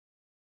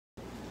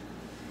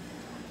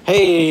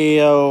Hey,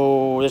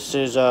 yo, this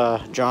is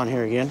John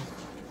here again.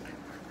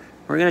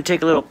 We're gonna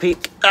take a little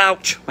peek.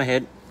 Ouch, my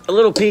head. A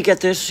little peek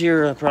at this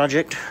here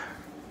project.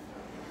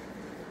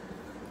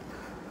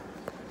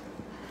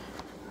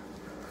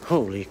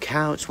 Holy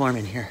cow, it's warm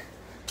in here.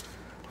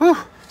 Whew.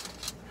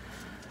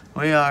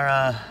 We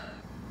are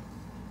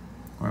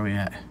where are we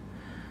at?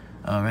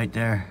 Oh, right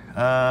there.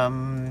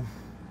 90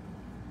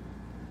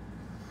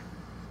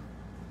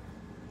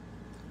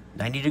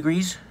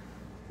 degrees?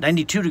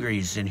 92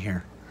 degrees in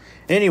here.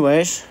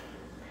 Anyways,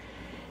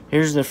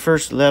 here's the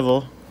first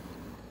level.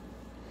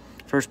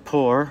 First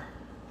pour.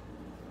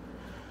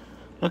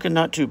 Looking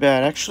not too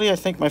bad. Actually, I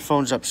think my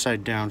phone's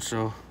upside down,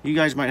 so you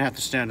guys might have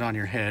to stand on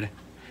your head.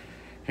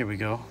 Here we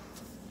go.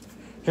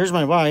 Here's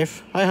my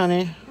wife. Hi,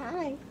 honey.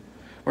 Hi.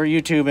 We're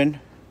YouTubing.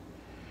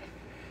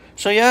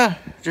 So yeah,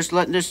 just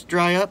letting this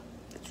dry up.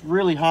 It's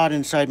really hot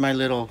inside my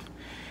little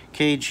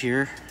cage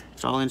here.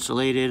 It's all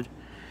insulated.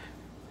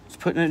 It's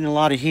putting in a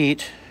lot of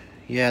heat.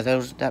 Yeah,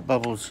 that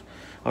bubble's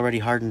already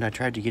hardened. I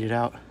tried to get it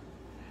out.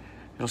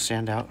 It'll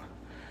sand out.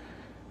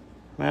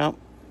 Well,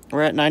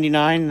 we're at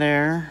 99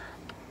 there.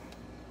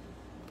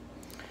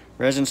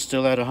 Resin's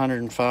still at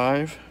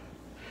 105.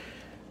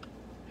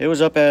 It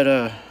was up at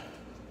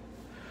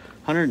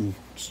 100 and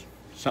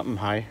something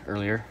high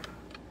earlier.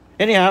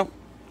 Anyhow,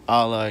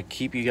 I'll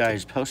keep you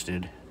guys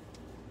posted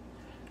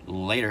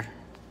later.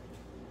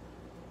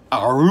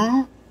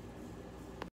 Arr!